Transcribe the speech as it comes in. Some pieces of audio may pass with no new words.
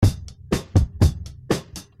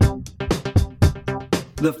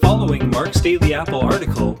The following Mark's Daily Apple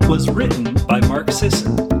article was written by Mark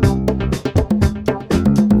Sisson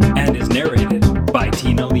and is narrated by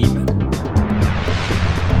Tina Lehman.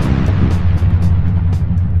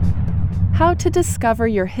 How to discover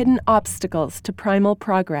your hidden obstacles to primal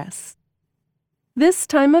progress. This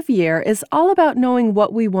time of year is all about knowing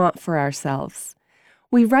what we want for ourselves.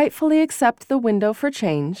 We rightfully accept the window for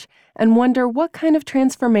change and wonder what kind of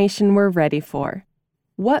transformation we're ready for.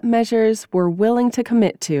 What measures we're willing to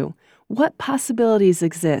commit to, what possibilities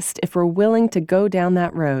exist if we're willing to go down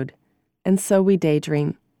that road. And so we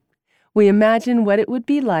daydream. We imagine what it would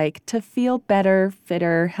be like to feel better,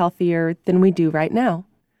 fitter, healthier than we do right now.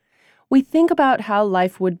 We think about how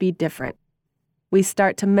life would be different. We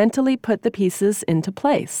start to mentally put the pieces into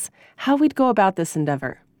place, how we'd go about this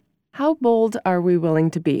endeavor. How bold are we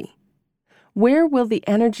willing to be? Where will the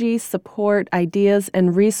energy, support, ideas,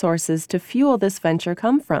 and resources to fuel this venture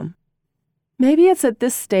come from? Maybe it's at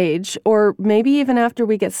this stage, or maybe even after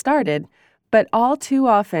we get started, but all too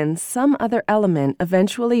often, some other element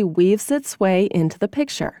eventually weaves its way into the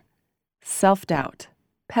picture. Self-doubt,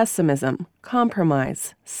 pessimism,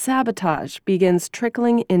 compromise, sabotage begins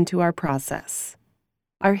trickling into our process.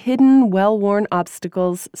 Our hidden, well-worn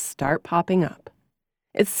obstacles start popping up.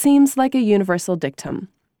 It seems like a universal dictum.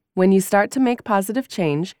 When you start to make positive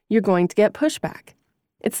change, you're going to get pushback.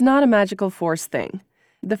 It's not a magical force thing.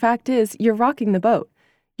 The fact is, you're rocking the boat.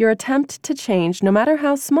 Your attempt to change, no matter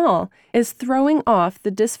how small, is throwing off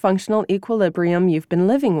the dysfunctional equilibrium you've been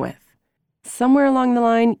living with. Somewhere along the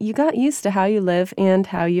line, you got used to how you live and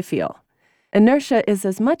how you feel. Inertia is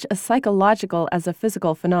as much a psychological as a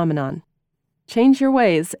physical phenomenon. Change your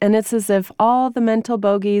ways, and it's as if all the mental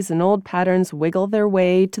bogeys and old patterns wiggle their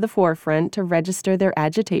way to the forefront to register their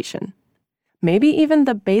agitation. Maybe even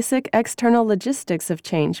the basic external logistics of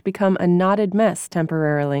change become a knotted mess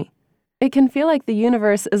temporarily. It can feel like the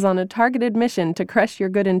universe is on a targeted mission to crush your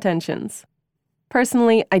good intentions.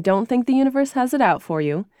 Personally, I don't think the universe has it out for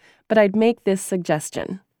you, but I'd make this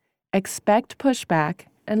suggestion. Expect pushback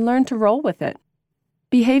and learn to roll with it.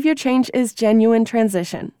 Behavior change is genuine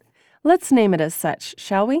transition. Let's name it as such,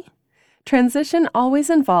 shall we? Transition always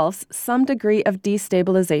involves some degree of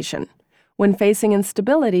destabilization. When facing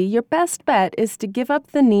instability, your best bet is to give up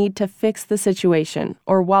the need to fix the situation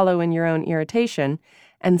or wallow in your own irritation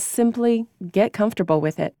and simply get comfortable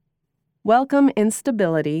with it. Welcome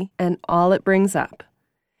instability and all it brings up.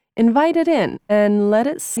 Invite it in and let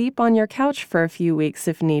it seep on your couch for a few weeks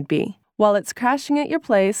if need be. While it's crashing at your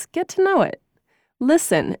place, get to know it.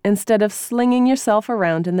 Listen instead of slinging yourself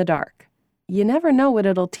around in the dark. You never know what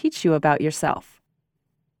it'll teach you about yourself.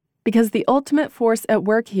 Because the ultimate force at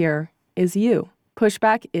work here is you.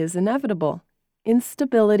 Pushback is inevitable.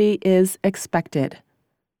 Instability is expected.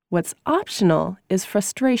 What's optional is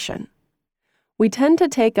frustration. We tend to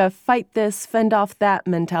take a fight this, fend off that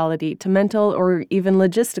mentality to mental or even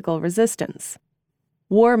logistical resistance.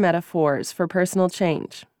 War metaphors for personal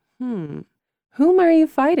change. Whom are you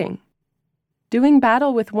fighting? Doing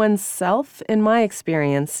battle with oneself, in my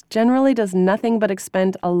experience, generally does nothing but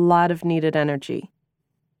expend a lot of needed energy.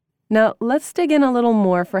 Now, let's dig in a little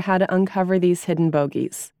more for how to uncover these hidden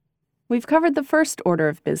bogeys. We've covered the first order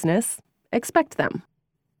of business. Expect them.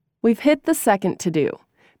 We've hit the second to-do.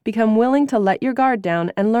 Become willing to let your guard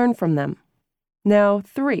down and learn from them. Now,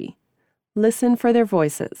 3. Listen for their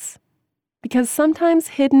voices. Because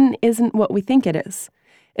sometimes hidden isn't what we think it is.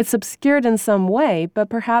 It's obscured in some way, but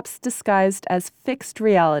perhaps disguised as fixed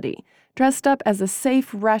reality, dressed up as a safe,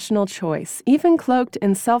 rational choice, even cloaked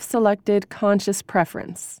in self-selected, conscious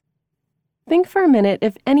preference. Think for a minute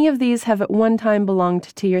if any of these have at one time belonged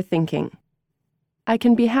to your thinking. I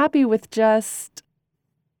can be happy with just,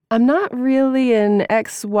 I'm not really an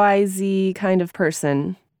XYZ kind of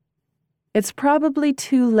person. It's probably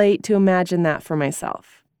too late to imagine that for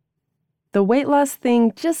myself. The weight loss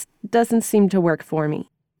thing just doesn't seem to work for me.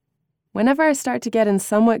 Whenever I start to get in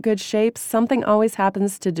somewhat good shape, something always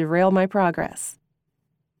happens to derail my progress.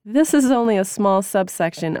 This is only a small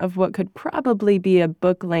subsection of what could probably be a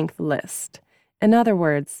book-length list. In other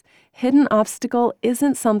words, hidden obstacle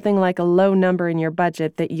isn't something like a low number in your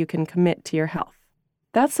budget that you can commit to your health.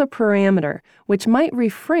 That's a parameter which might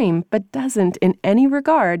reframe but doesn't in any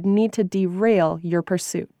regard need to derail your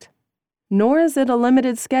pursuit. Nor is it a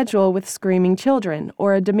limited schedule with screaming children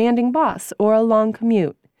or a demanding boss or a long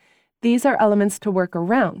commute. These are elements to work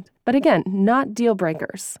around, but again, not deal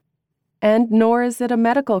breakers. And nor is it a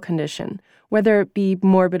medical condition, whether it be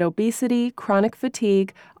morbid obesity, chronic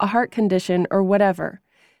fatigue, a heart condition, or whatever.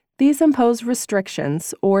 These impose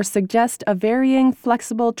restrictions or suggest a varying,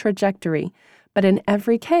 flexible trajectory, But in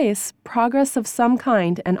every case, progress of some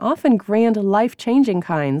kind, and often grand life-changing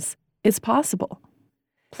kinds, is possible.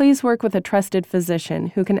 Please work with a trusted physician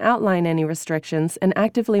who can outline any restrictions and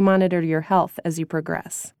actively monitor your health as you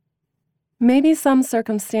progress. Maybe some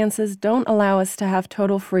circumstances don't allow us to have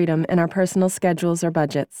total freedom in our personal schedules or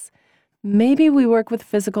budgets. Maybe we work with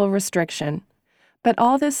physical restriction. But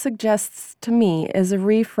all this suggests to me is a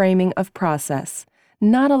reframing of process,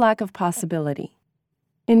 not a lack of possibility.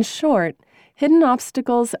 In short, hidden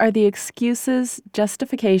obstacles are the excuses,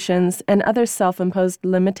 justifications, and other self-imposed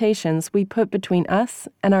limitations we put between us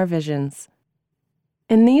and our visions.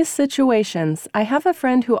 In these situations, I have a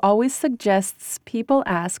friend who always suggests people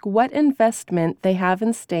ask what investment they have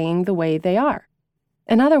in staying the way they are.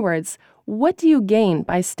 In other words, what do you gain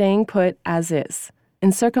by staying put as is,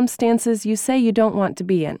 in circumstances you say you don't want to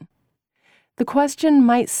be in? The question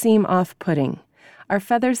might seem off-putting. Our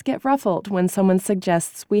feathers get ruffled when someone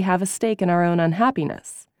suggests we have a stake in our own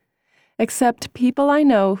unhappiness. Except people I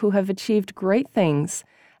know who have achieved great things,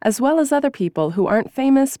 as well as other people who aren't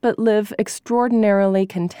famous but live extraordinarily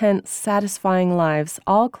content, satisfying lives,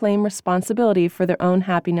 all claim responsibility for their own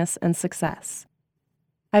happiness and success.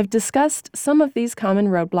 I've discussed some of these common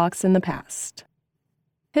roadblocks in the past.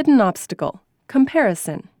 Hidden obstacle,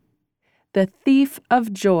 comparison. The thief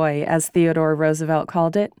of joy, as Theodore Roosevelt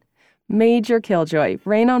called it. Major killjoy,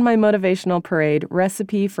 rain on my motivational parade,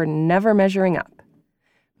 recipe for never measuring up.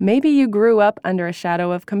 Maybe you grew up under a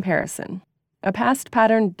shadow of comparison. A past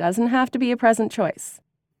pattern doesn't have to be a present choice.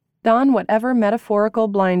 Don whatever metaphorical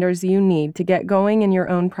blinders you need to get going in your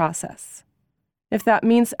own process. If that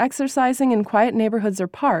means exercising in quiet neighborhoods or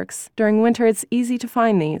parks, during winter it's easy to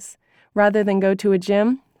find these. Rather than go to a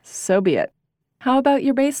gym, so be it. How about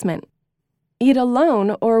your basement? Eat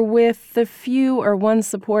alone or with the few or one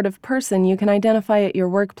supportive person you can identify at your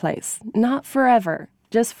workplace. Not forever,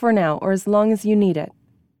 just for now or as long as you need it.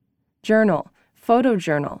 Journal,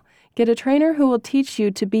 photojournal. Get a trainer who will teach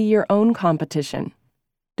you to be your own competition.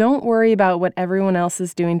 Don't worry about what everyone else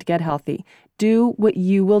is doing to get healthy. Do what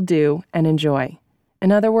you will do and enjoy.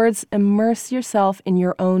 In other words, immerse yourself in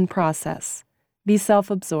your own process. Be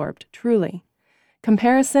self-absorbed, truly.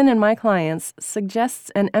 Comparison in my clients suggests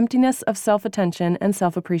an emptiness of self-attention and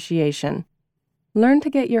self-appreciation. Learn to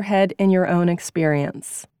get your head in your own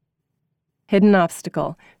experience. Hidden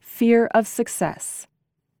obstacle, fear of success.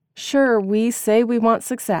 Sure, we say we want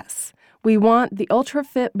success. We want the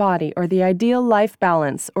ultra-fit body or the ideal life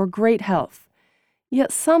balance or great health.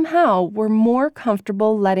 Yet somehow we're more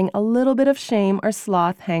comfortable letting a little bit of shame or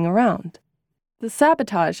sloth hang around. The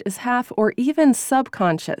sabotage is half or even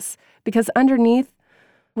subconscious because underneath,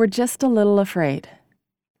 we're just a little afraid.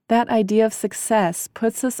 That idea of success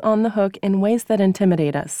puts us on the hook in ways that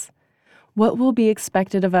intimidate us. What will be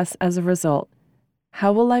expected of us as a result?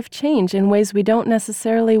 How will life change in ways we don't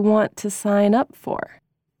necessarily want to sign up for?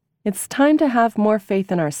 It's time to have more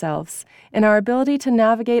faith in ourselves, in our ability to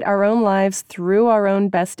navigate our own lives through our own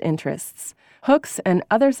best interests. Hooks and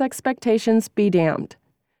others' expectations be damned.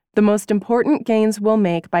 The most important gains we'll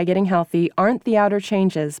make by getting healthy aren't the outer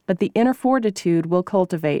changes, but the inner fortitude we'll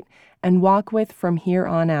cultivate and walk with from here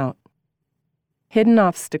on out. Hidden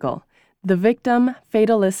obstacle, the victim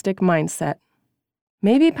fatalistic mindset.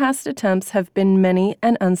 Maybe past attempts have been many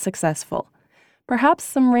and unsuccessful. Perhaps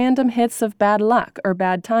some random hits of bad luck or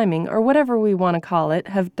bad timing or whatever we want to call it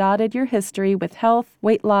have dotted your history with health,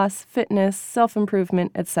 weight loss, fitness,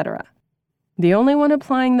 self-improvement, etc. The only one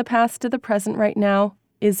applying the past to the present right now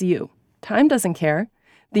is you. Time doesn't care.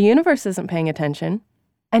 The universe isn't paying attention.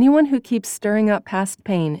 Anyone who keeps stirring up past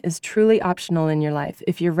pain is truly optional in your life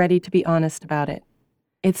if you're ready to be honest about it.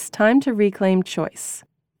 It's time to reclaim choice.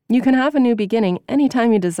 You can have a new beginning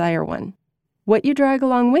anytime you desire one. What you drag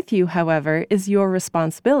along with you, however, is your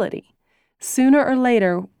responsibility. Sooner or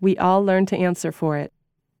later, we all learn to answer for it.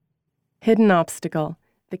 Hidden obstacle,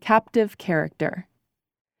 the captive character.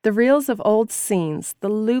 The reels of old scenes, the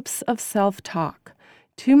loops of self-talk.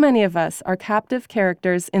 Too many of us are captive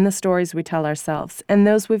characters in the stories we tell ourselves and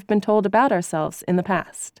those we've been told about ourselves in the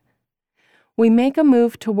past. We make a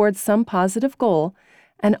move towards some positive goal,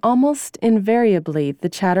 and almost invariably, the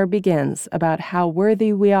chatter begins about how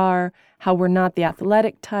worthy we are, how we're not the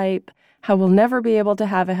athletic type, how we'll never be able to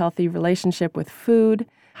have a healthy relationship with food,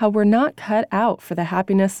 how we're not cut out for the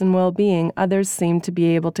happiness and well-being others seem to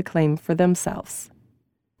be able to claim for themselves.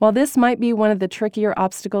 While this might be one of the trickier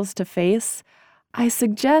obstacles to face, I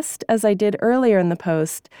suggest, as I did earlier in the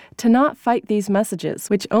post, to not fight these messages,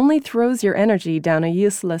 which only throws your energy down a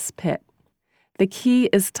useless pit. The key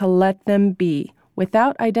is to let them be,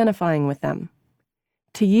 without identifying with them.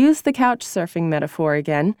 To use the couch surfing metaphor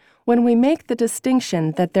again, when we make the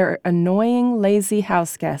distinction that they're annoying, lazy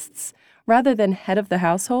house guests rather than head of the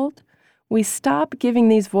household, we stop giving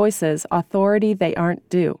these voices authority they aren't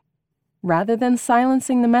due. Rather than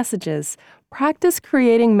silencing the messages, practice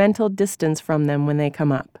creating mental distance from them when they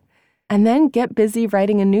come up. And then get busy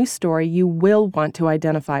writing a new story you will want to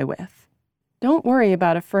identify with. Don't worry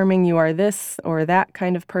about affirming you are this or that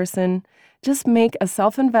kind of person. Just make a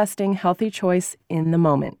self-investing, healthy choice in the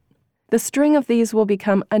moment. The string of these will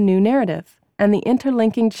become a new narrative and the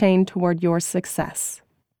interlinking chain toward your success.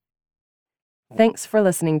 Thanks for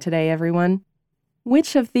listening today, everyone.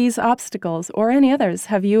 Which of these obstacles or any others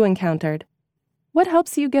have you encountered? What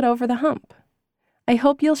helps you get over the hump? I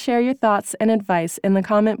hope you'll share your thoughts and advice in the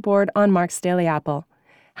comment board on Mark's Daily Apple.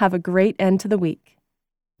 Have a great end to the week.